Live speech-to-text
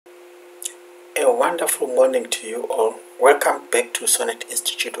A wonderful morning to you all. Welcome back to Sonnet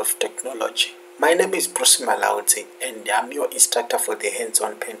Institute of Technology. My name is Bruce Malauzi and I'm your instructor for the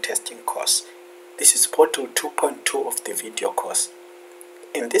hands-on pen testing course. This is module 2.2 of the video course.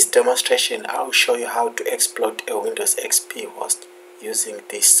 In this demonstration, I will show you how to exploit a Windows XP host using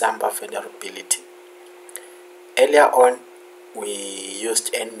the Samba vulnerability. Earlier on, we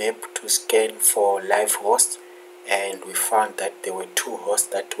used Nmap to scan for live hosts, and we found that there were two hosts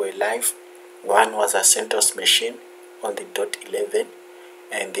that were live. One was a CentOS machine on the .11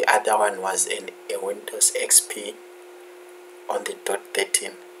 and the other one was a Windows XP on the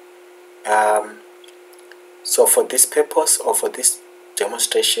 .13. So for this purpose, or for this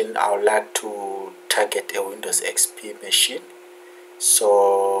demonstration, I would like to target a Windows XP machine.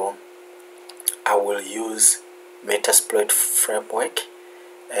 So I will use Metasploit framework.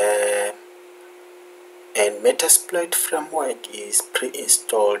 And Metasploit framework is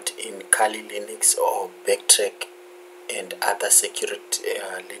pre-installed in Kali Linux or Backtrack and other security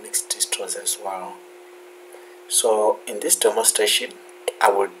Linux distros as well. So in this demonstration,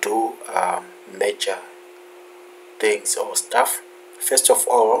 I will do major things or stuff. First of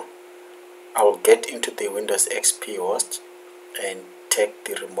all, I will get into the Windows XP host and take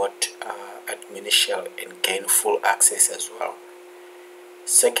the remote admin shell and gain full access as well.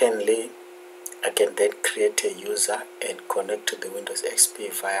 Secondly, I can then create a user and connect to the Windows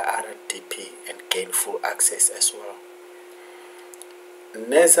XP via RDP and gain full access as well.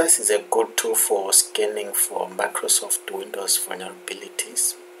 Nessus is a good tool for scanning for Microsoft Windows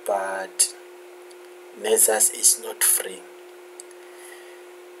vulnerabilities, but Nessus is not free.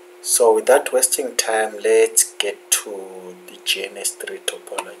 So without wasting time, let's get to the GNS3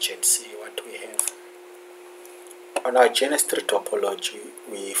 topology and see what we have. On our GNS3 topology,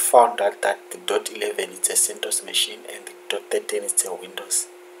 we found out that the .11 is a CentOS machine and the .13 is a Windows.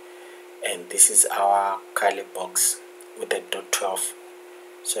 And this is our Kali box with a .12.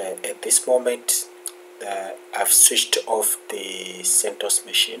 So at this moment, I've switched off the CentOS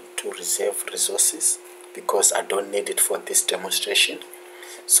machine to reserve resources because I don't need it for this demonstration.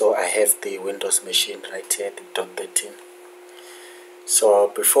 So I have the Windows machine right here, the .13. So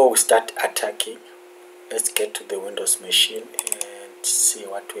before we start attacking, let's get to the Windows machine and see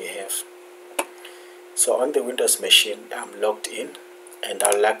what we have. So on the Windows machine, I'm logged in and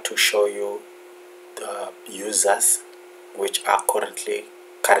I'd like to show you the users which are currently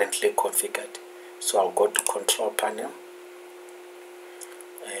configured. So I'll go to Control Panel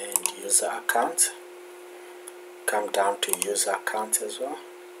and User Accounts. Come down to User Accounts as well.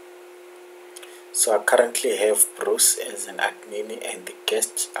 So I currently have Bruce as an admin and the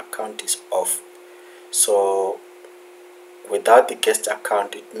guest account is off. So without the guest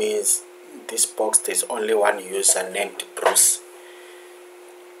account, it means this box there's only one user named Bruce.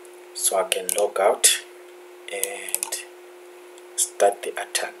 So I can log out and start the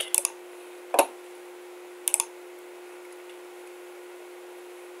attack.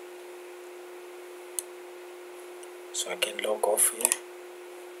 So I can log off here.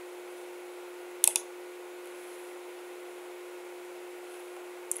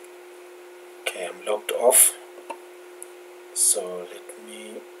 Okay, I'm logged off. So let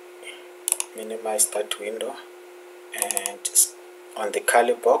me minimize that window, and on the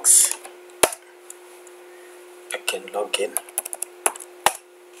Kali box I can log in.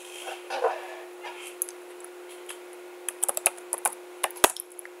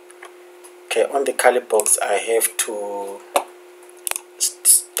 Okay, on the Kali box I have to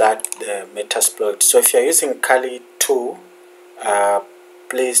start the Metasploit. So if you're using Kali 2,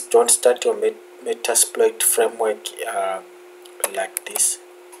 please don't start your Metasploit framework like this,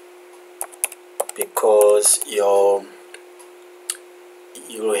 because you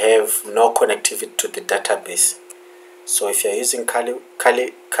have no connectivity to the database. So if you're using Kali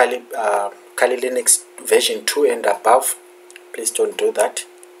Linux version 2 and above, please don't do that.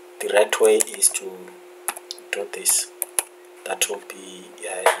 The right way is to do this. That will be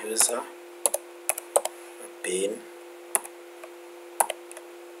user bin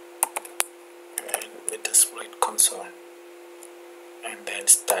and Metasploit console, and then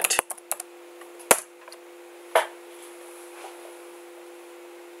start.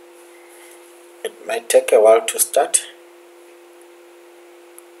 It might take a while to start.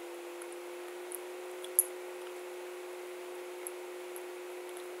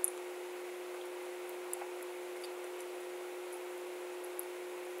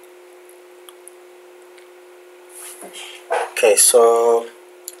 Okay, so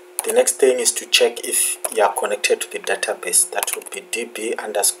the next thing is to check if you are connected to the database. That would be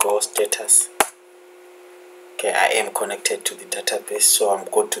db_status. Okay, I am connected to the database, so I'm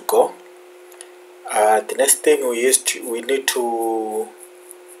good to go. The next thing we need to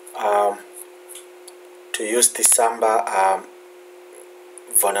use the Samba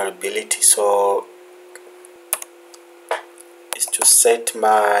vulnerability. So is to set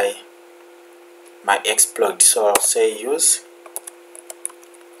my exploit. So I'll say use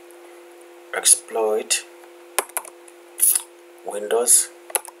exploit Windows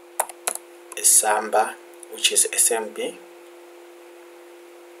Samba, which is SMB,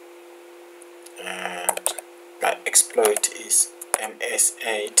 and my exploit is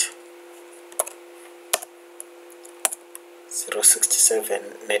MS8 067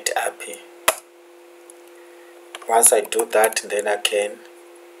 net API. Once I do that, then I can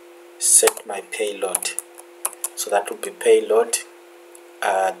set my payload. So that will be payload.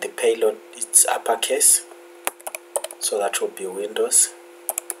 The payload is uppercase, so that will be Windows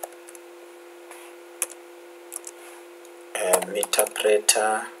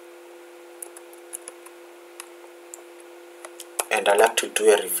interpreter, and I like to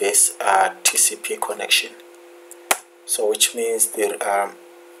do a reverse TCP connection. So which means the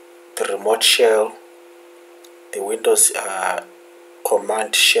remote shell, the Windows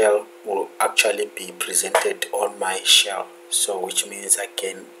command shell will actually be presented on my shell. So which means I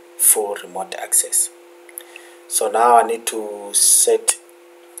gain full remote access. So now I need to set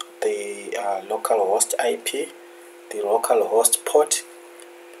the local host IP, the local host port,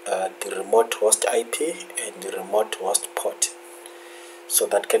 the remote host IP, and the remote host port. So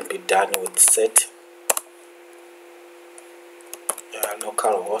that can be done with set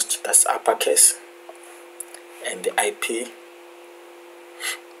local host, that's uppercase, and the IP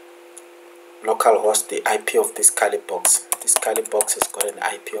local host, the IP of this curly box. This curly box has got an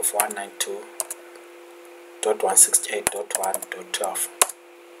IP of 192.168.1.12,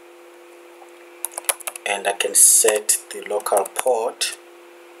 and I can set the local port.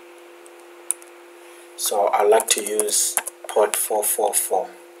 So I like to use port 444.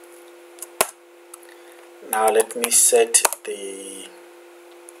 Now let me set the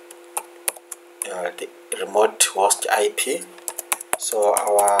remote host IP. So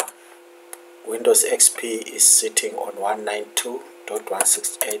our Windows XP is sitting on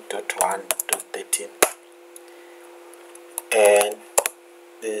 192.168.1.13, and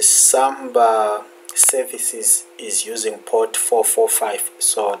the Samba services is using port 445.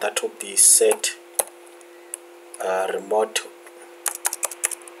 So that will be set remote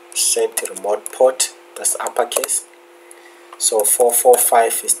port, that's uppercase. So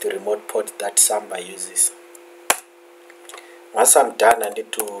 445 is the remote port that Samba uses. Once I'm done, I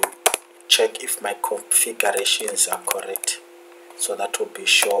need to check if my configurations are correct. So that will be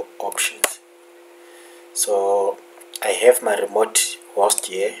show options. So I have my remote host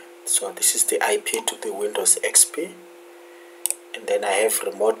here. So this is the IP to the Windows XP. And then I have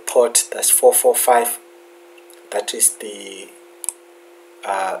remote port, that's 445. That is the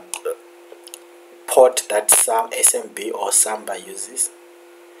port that some SMB or Samba uses.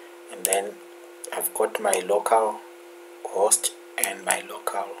 And then I've got my local host and my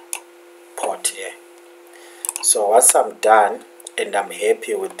local port here. So once I'm done and I'm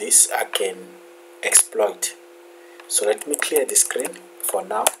happy with this, I can exploit. So let me clear the screen for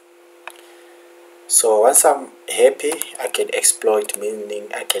now. So once I'm happy, I can exploit,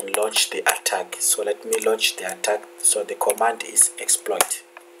 meaning I can launch the attack. So let me launch the attack. So the command is exploit.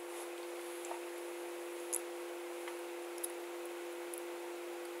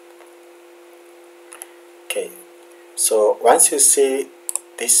 Okay, so once you see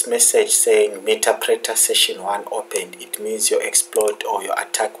this message saying Interpreter session 1 opened, it means your exploit or your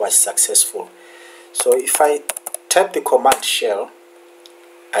attack was successful. So if I type the command shell,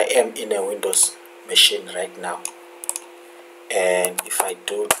 I am in a Windows machine right now, and if I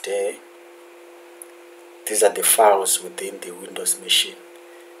do there, these are the files within the Windows machine,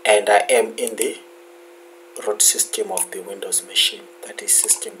 and I am in the root system of the Windows machine, that is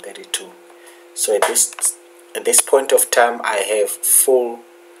system 32. So at this point of time, I have full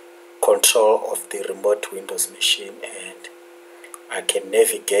control of the remote Windows machine, and I can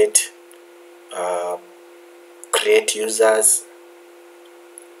navigate, create users,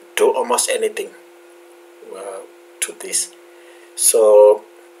 do almost anything to this. So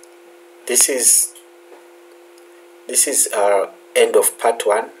this is end of part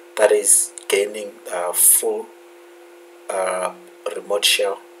 1, that is gaining full remote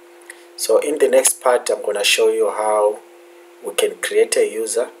shell. So in the next part, I'm going to show you how we can create a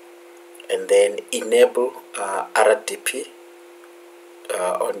user and then enable RDP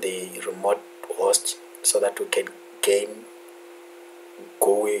on the remote host so that we can gain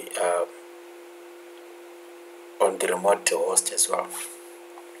GUI on the remote host as well.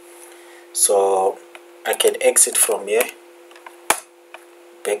 So I can exit from here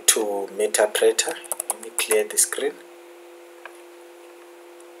back to Metapleter. Let me clear the screen.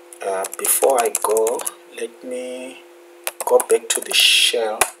 Before I go, let me go back to the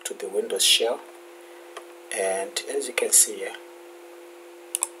shell, to the Windows shell, and as you can see here,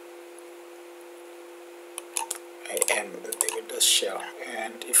 I am in the Windows shell.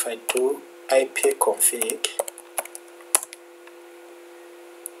 And if I do ipconfig,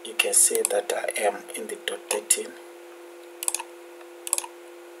 you can see that I am in the .13.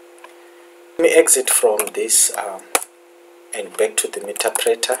 Let me exit from this and back to the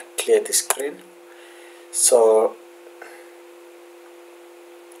Metapleter, clear the screen. So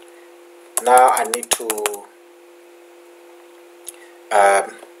now I need to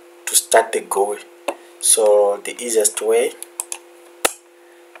start the GUI. So the easiest way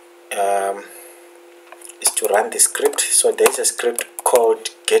is to run the script. So there is a script called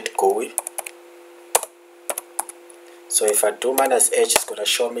get GUI. So if I do -H, it's going to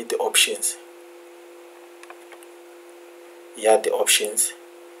show me the options. Here are the options.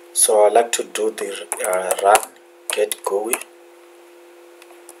 So I like to do the run get GUI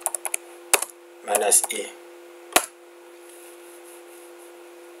 -E.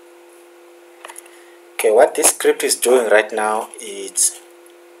 Okay, what this script is doing right now is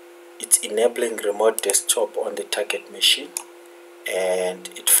it's enabling remote desktop on the target machine, and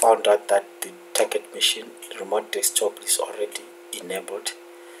it found out that the target machine remote desktop is already enabled,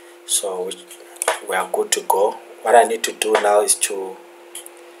 so we are good to go. What I need to do now is to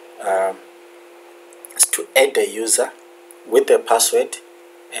add a user with the password,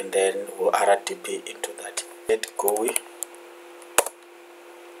 and then we'll RDP into that. Get GUI.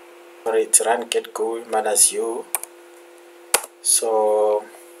 It's run get GUI -U. So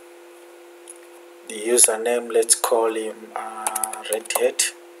the username, let's call him Red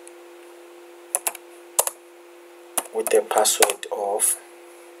Hat, with the password of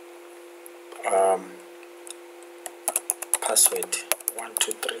password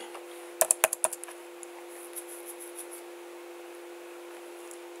 123.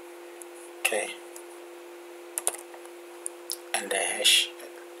 Okay, and the hash.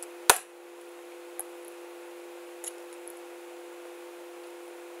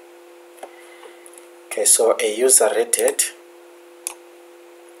 Okay, so a user Red Hat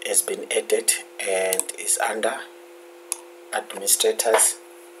has been added and is under administrators,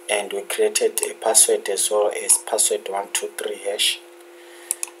 and we created a password as well as password 123 hash.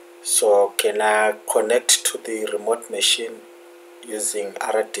 So can I connect to the remote machine using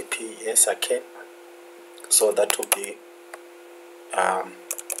RDP? Yes, I can. So that will be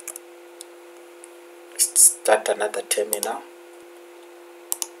start another terminal.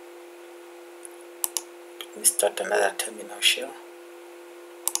 Let me start another terminal shell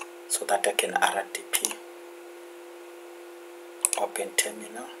so that I can RDP. Open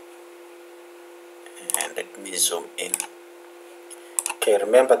terminal, and let me zoom in. Okay,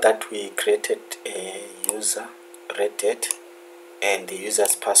 remember that we created a user Red Hat, and the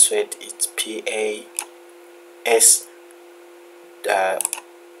user's password is PAS.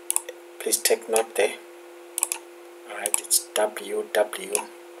 Please take note there. Alright, it's WW.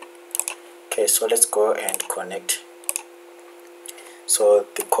 Okay, so let's go and connect. So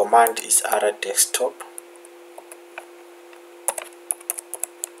the command is rdesktop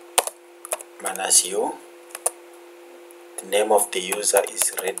 -U. The name of the user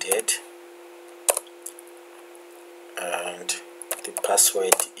is Red Hat, and the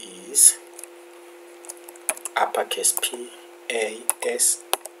password is uppercase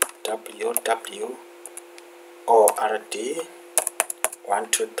PASWW ORD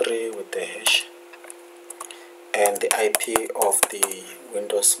 123 with the hash, and the IP of the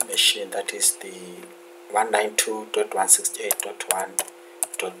Windows machine, that is the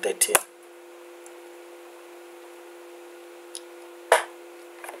 192.168.1.13.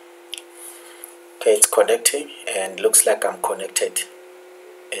 Okay, it's connecting, and looks like I'm connected.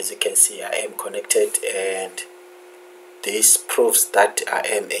 As you can see, I am connected, and this proves that I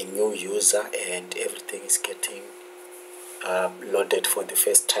am a new user and everything is getting loaded for the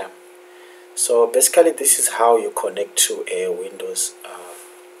first time. So basically, this is how you connect to a Windows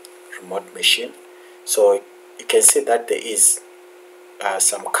remote machine. So you can see that there is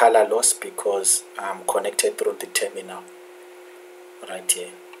some color loss because I'm connected through the terminal right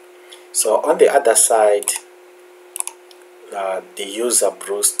here. So on the other side, the user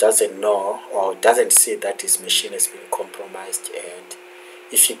Bruce doesn't know or doesn't see that his machine has been compromised, and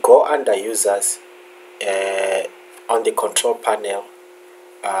if you go under users on the control panel,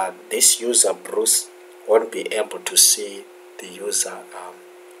 this user Bruce won't be able to see the user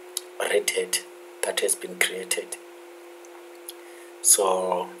Red Hat. that has been created.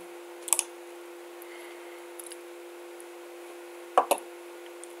 So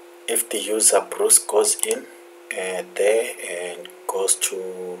if the user Bruce goes in there and goes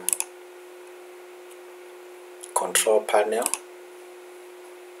to control panel,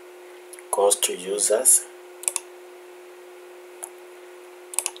 goes to users,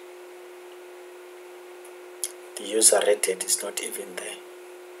 the user rated is not even there.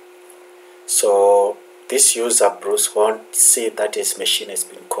 So this user Bruce won't see that his machine has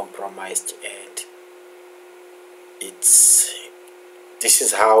been compromised, and this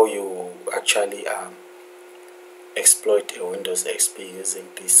is how you actually exploit a Windows XP using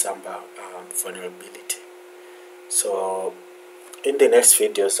the Samba vulnerability. So in the next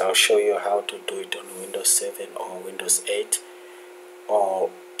videos I'll show you how to do it on Windows 7 or Windows 8 or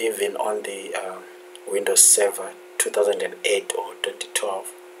even on the Windows Server 2008 or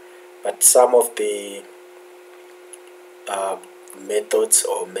 2012. But some of the methods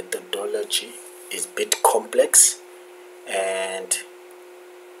or methodology is a bit complex, and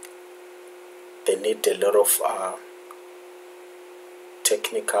they need a lot of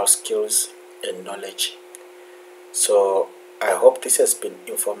technical skills and knowledge. So I hope this has been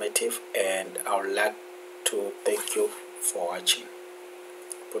informative, and I would like to thank you for watching.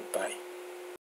 Goodbye.